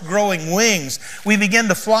horse growing wings. We begin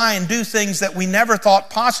to fly and do things that we never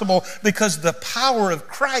thought possible because the power of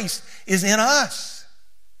Christ is in us.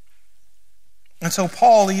 And so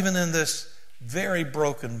Paul, even in this very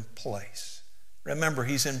broken place, remember,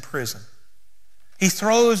 he's in prison. He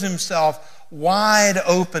throws himself wide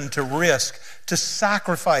open to risk, to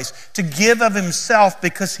sacrifice, to give of himself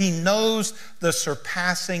because he knows the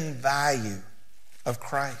surpassing value of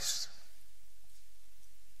Christ.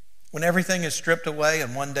 When everything is stripped away,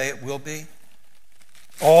 and one day it will be,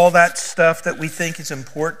 all that stuff that we think is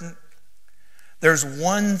important, there's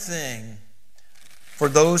one thing for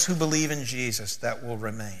those who believe in Jesus that will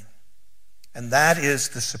remain. And that is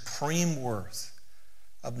the supreme worth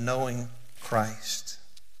of knowing Christ.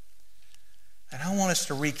 And I want us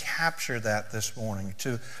to recapture that this morning,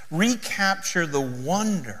 to recapture the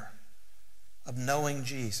wonder of knowing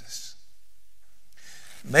Jesus.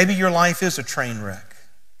 Maybe your life is a train wreck,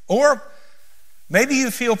 or maybe you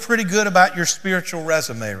feel pretty good about your spiritual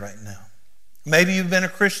resume right now. Maybe you've been a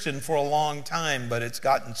Christian for a long time, but it's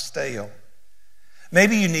gotten stale.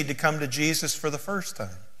 Maybe you need to come to Jesus for the first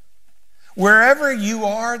time. Wherever you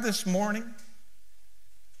are this morning,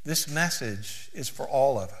 this message is for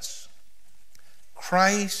all of us.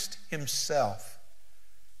 Christ himself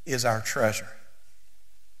is our treasure.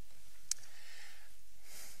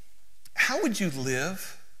 How would you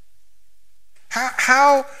live?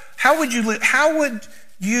 How would you live? How would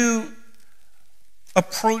you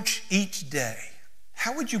approach each day?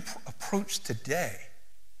 How would you approach today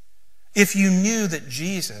if you knew that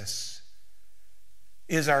Jesus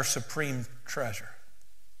is our supreme treasure?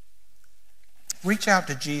 Reach out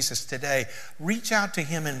to Jesus today. Reach out to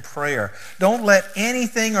him in prayer. Don't let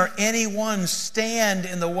anything or anyone stand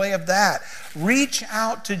in the way of that. Reach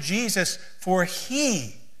out to Jesus, for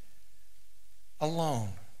he alone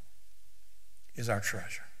is our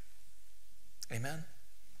treasure. Amen?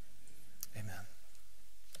 Amen.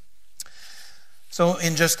 So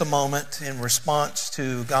in just a moment, in response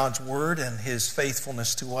to God's word and his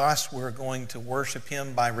faithfulness to us, we're going to worship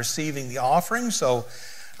him by receiving the offering. So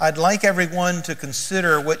I'd like everyone to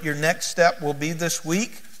consider what your next step will be this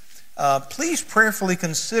week. Please prayerfully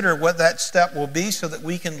consider what that step will be so that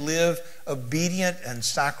we can live obedient and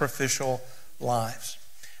sacrificial lives.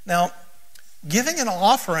 Now, giving an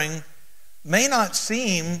offering may not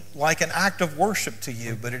seem like an act of worship to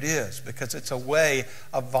you, but it is, because it's a way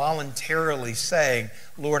of voluntarily saying,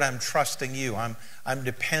 Lord, I'm trusting you. I'm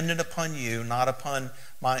dependent upon you, not upon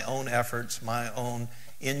my own efforts, my own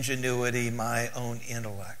ingenuity, my own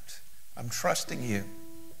intellect. I'm trusting you.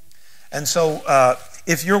 And so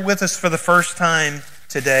if you're with us for the first time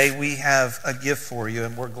today, we have a gift for you,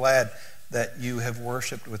 and we're glad that you have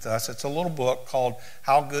worshiped with us. It's a little book called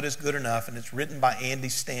How Good is Good Enough, and it's written by Andy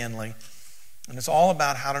Stanley. And it's all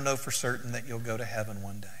about how to know for certain that you'll go to heaven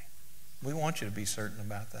one day. We want you to be certain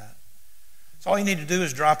about that. So all you need to do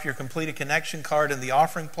is drop your completed connection card in the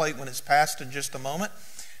offering plate when it's passed in just a moment.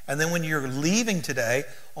 And then when you're leaving today,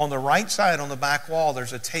 on the right side on the back wall,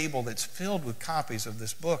 there's a table that's filled with copies of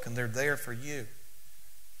this book, and they're there for you.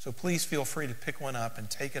 So please feel free to pick one up and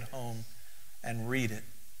take it home and read it.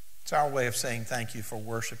 It's our way of saying thank you for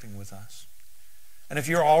worshiping with us. And if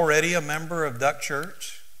you're already a member of Duck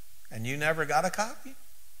Church and you never got a copy,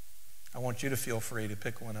 I want you to feel free to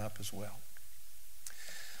pick one up as well.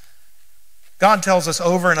 God tells us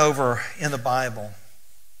over and over in the Bible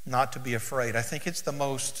not to be afraid. I think it's the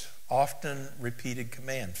most often repeated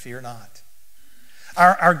command, fear not.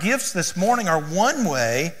 Our gifts this morning are one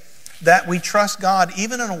way that we trust God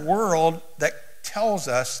even in a world that tells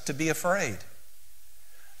us to be afraid.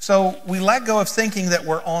 So we let go of thinking that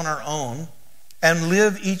we're on our own and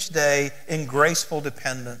live each day in graceful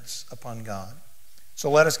dependence upon God. So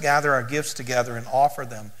let us gather our gifts together and offer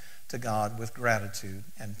them to God with gratitude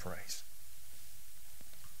and praise.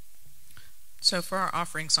 So for our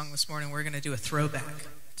offering song this morning, we're going to do a throwback.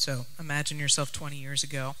 So imagine yourself 20 years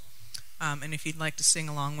ago. And if you'd like to sing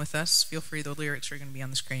along with us, feel free. The lyrics are going to be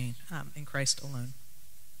on the screen. In Christ alone.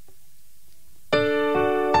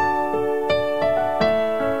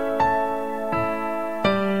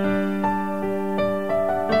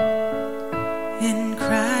 In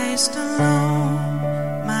Christ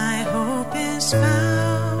alone, my hope is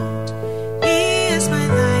found. He is my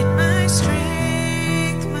light, my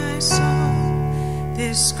strength, my soul.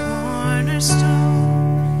 This cornerstone,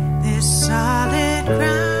 this solid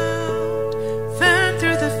ground, firm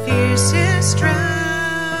through the fiercest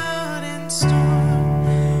drought and storm.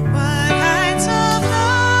 What heights of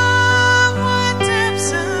love, what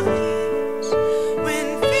depths of peace,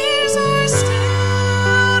 when fears are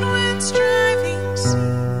stilled, when striving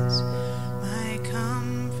cease. My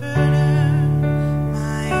comforter,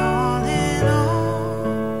 my all in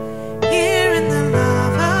all, here in the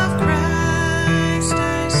love of Christ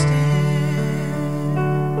I stand.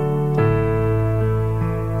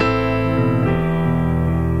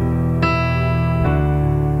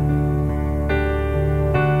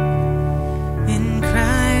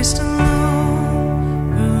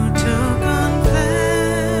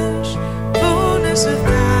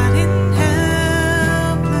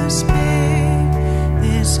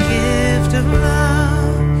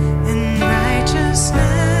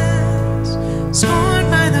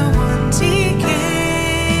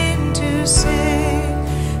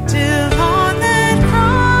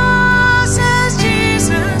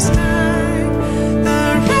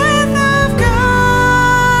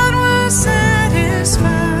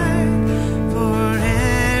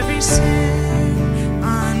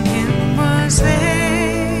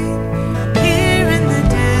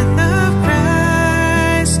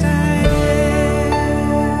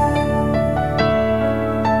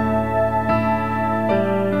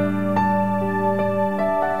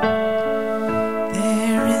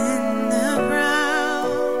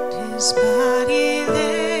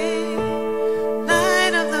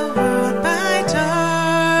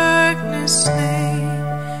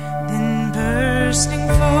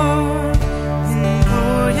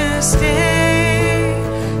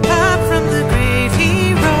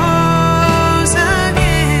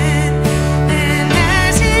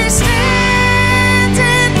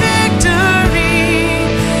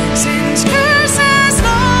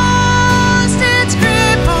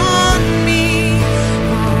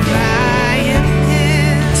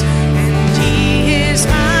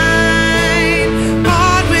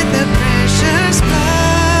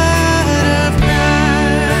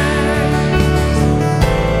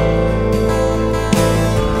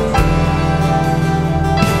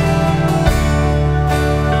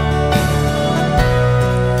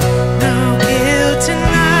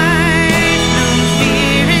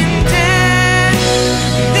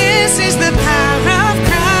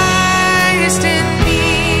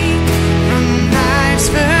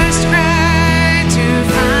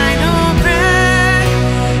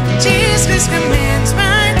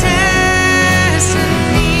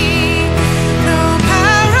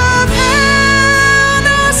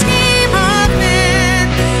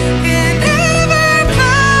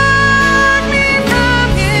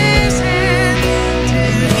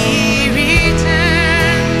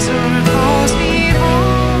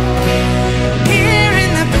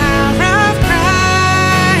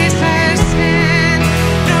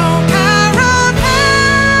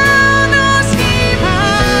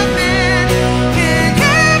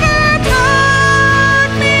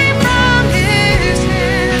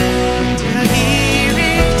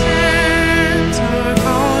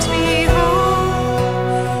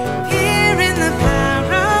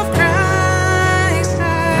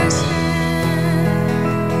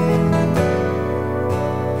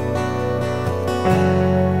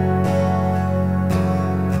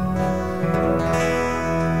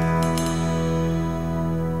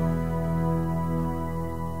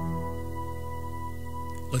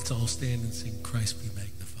 Let's all stand and sing Christ Be Magnified.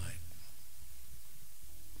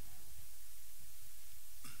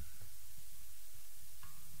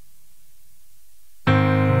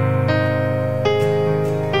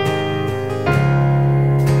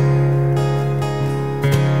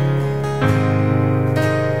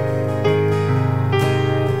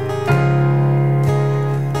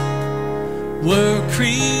 Were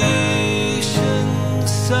creation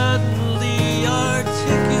suddenly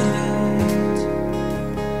articulate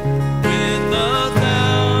with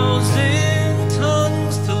 1,000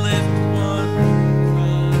 tongues to lift one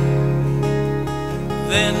cry,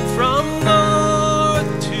 then from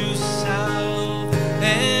north to south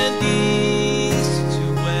and east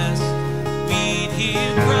to west we'd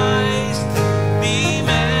hear Christ be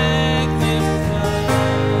magnified.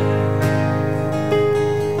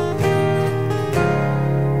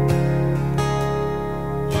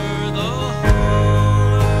 Were the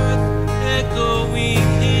whole earth echoing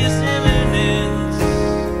his eminence,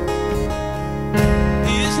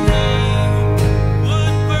 his name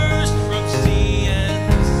would burst from sea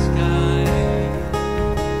and sky,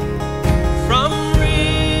 from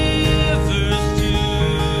rivers to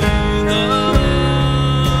the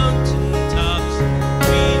mountain tops.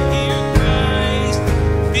 We'd hear Christ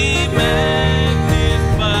be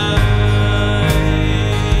magnified.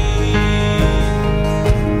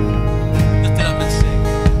 Lift it up and sing.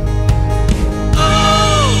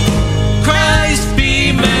 Oh, Christ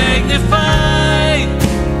be magnified.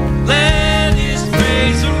 Let his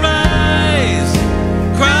praise arise.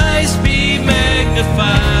 Christ be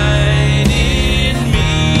magnified in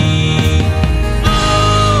me.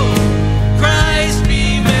 Oh, Christ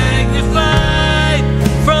be magnified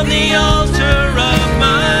from the altar of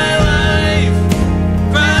my life.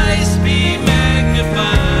 Christ be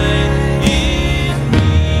magnified in me.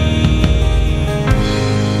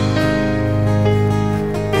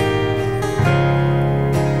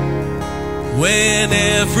 When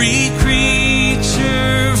every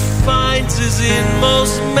creature finds his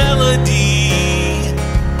inmost melody,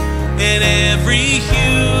 and every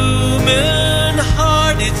human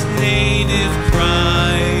heart its native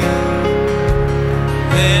cry,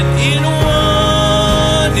 then in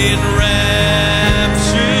one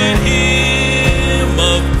enraptured hymn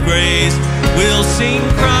of praise we'll sing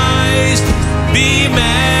Christ be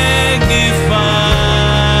magnified.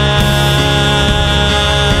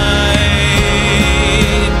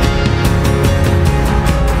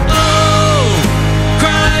 Oh,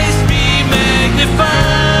 Christ be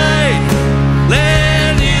magnified.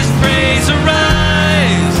 Let his praise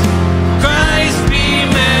arise. Christ be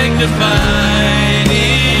magnified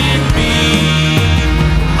in me.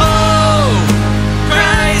 Oh,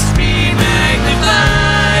 Christ be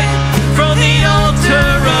magnified from the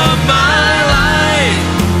altar of my life.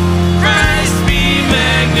 Christ be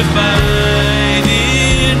magnified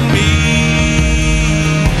in me.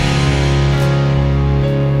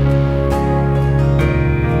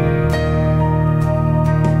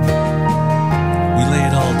 We lay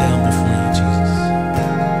it all down before you, Jesus.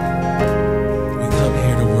 We come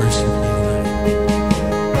here to worship you tonight.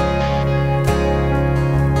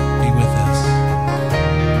 Be with us.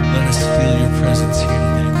 Let us feel your presence here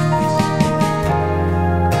today, please.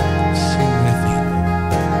 Sing with me.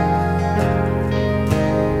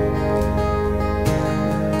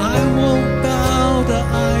 I won't bow to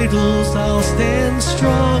idols, I'll stand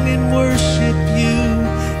strong and worship you.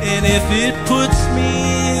 And if it puts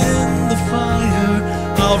me in the fire,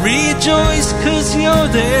 I'll rejoice 'cause you're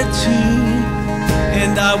there too.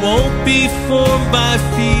 And I won't be formed by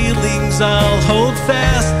feelings, I'll hold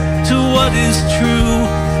fast to what is true.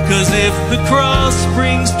 'Cause if the cross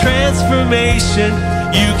brings transformation,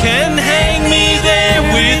 you can hang me there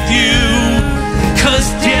with you. 'Cause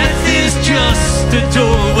death is just a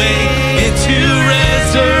doorway into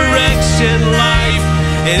resurrection life.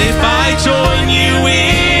 And if I join you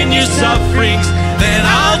in your sufferings, then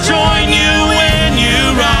I'll join you when you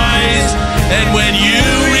rise. And when you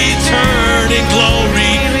return in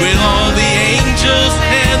glory with all the angels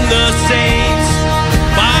and the saints,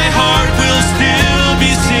 my heart will still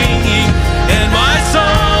be singing and my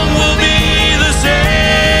song will be the same.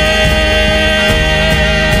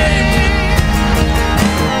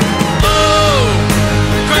 Oh,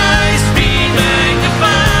 Christ be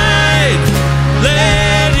magnified.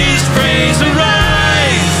 Let his praise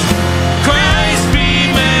arise. Christ be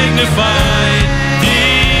magnified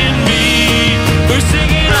in me. We're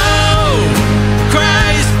singing, oh,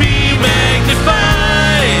 Christ be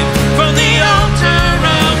magnified from the altar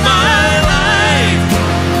of my life.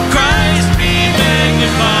 Christ be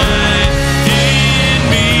magnified in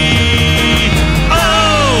me.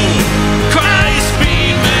 Oh, Christ be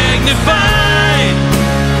magnified.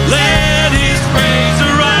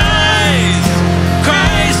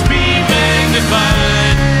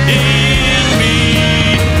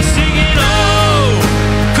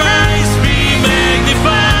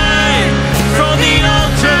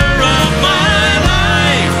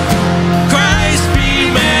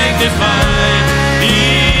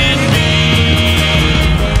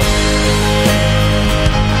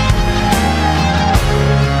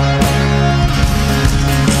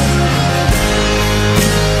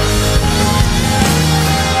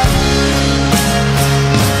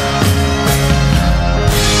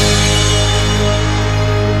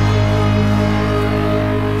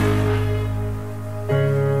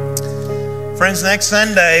 friends, next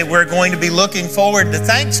Sunday we're going to be looking forward to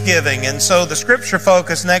Thanksgiving. And so the scripture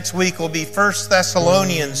focus next week will be 1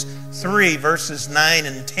 Thessalonians 3, verses 9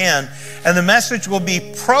 and 10. And the message will be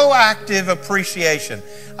proactive appreciation.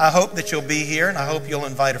 I hope that you'll be here, and I hope you'll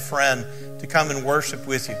invite a friend to come and worship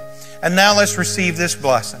with you. And now let's receive this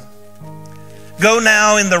blessing. Go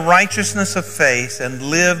now in the righteousness of faith and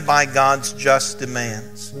live by God's just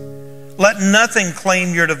demands. Let nothing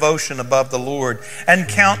claim your devotion above the Lord, and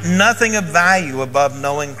count nothing of value above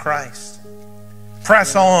knowing Christ.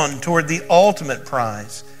 Press on toward the ultimate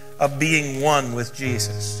prize of being one with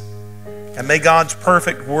Jesus. And may God's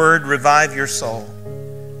perfect word revive your soul.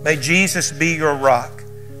 May Jesus be your rock,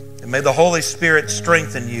 and may the Holy Spirit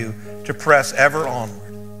strengthen you to press ever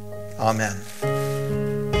onward. Amen.